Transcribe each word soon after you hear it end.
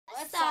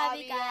up,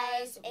 you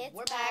guys?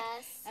 We're back,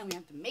 us. and we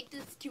have to make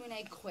this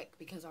Q&A quick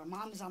because our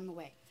mom is on the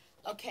way.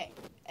 Okay,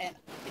 and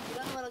if you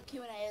don't know what a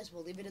Q&A is,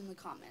 we'll leave it in the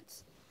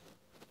comments.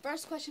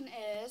 First question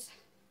is,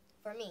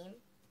 For me,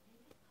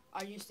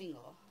 are you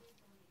single?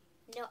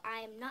 no, I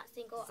am not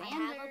single. I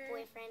have a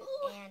boyfriend,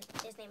 and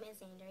his name is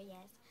Xander,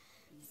 yes.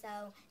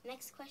 So,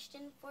 next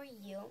question for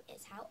you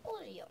is, how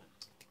old are you?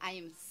 I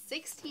am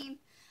 16,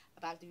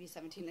 about to be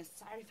 17. And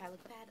sorry if I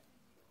look bad.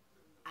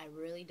 I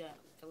really don't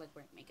feel like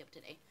wearing makeup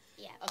today.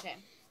 Yeah. Okay,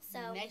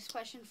 So, next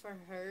question for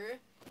her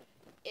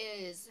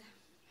is,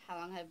 how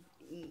long have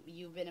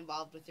you been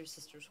involved with your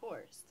sister's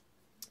horse?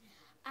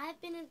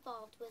 I've been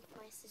involved with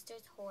my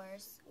sister's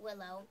horse,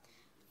 Willow,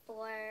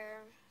 for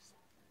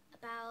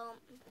about,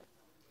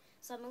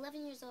 so I'm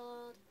 11 years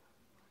old,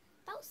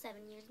 about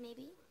 7 years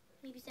maybe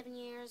 7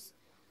 years,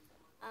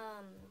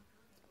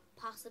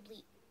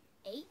 possibly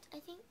 8, I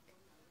think.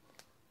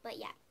 But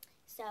yeah,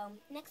 so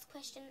next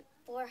question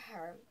for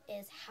her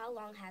is, how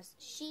long has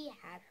she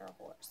had her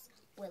horse,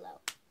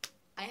 Willow?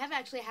 I have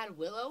actually had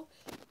Willow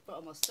for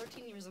almost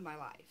 13 years of my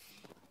life.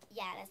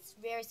 Yeah, that's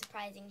very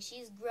surprising.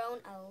 She's grown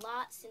a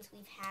lot since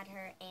we've had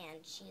her,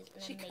 and she's an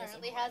amazing She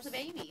currently horse. has a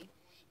baby.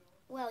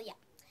 Well, yeah.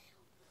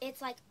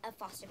 It's like a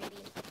foster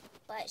baby,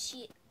 but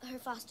her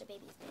foster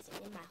baby is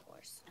basically my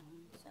horse.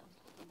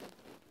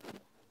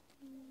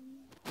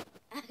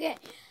 Okay.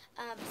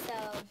 So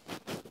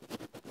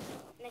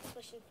next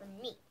question for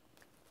me.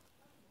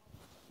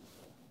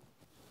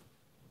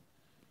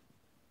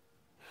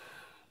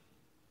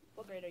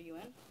 What grade are you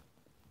in?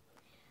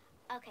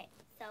 Okay,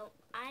 so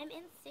I'm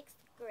in 6th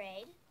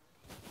grade,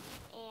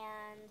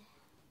 and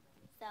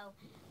so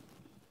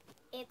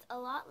it's a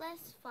lot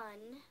less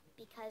fun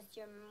because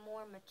you're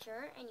more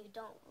mature, and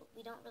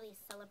we don't really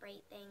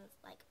celebrate things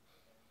like,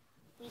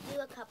 we do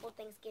a couple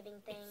Thanksgiving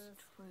things.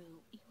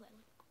 It's true.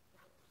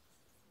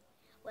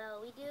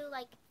 Well, we do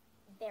like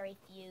very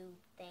few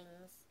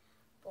things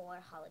for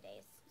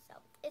holidays, so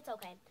it's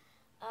okay.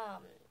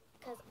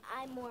 Because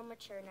I'm more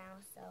mature now,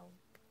 so.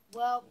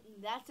 Well,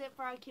 that's it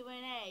for our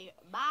Q&A.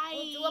 Bye.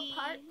 We'll do a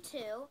part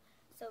 2.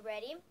 So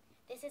ready?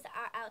 This is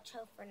our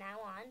outro for now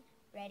on.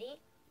 Ready?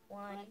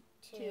 1,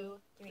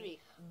 2, 3.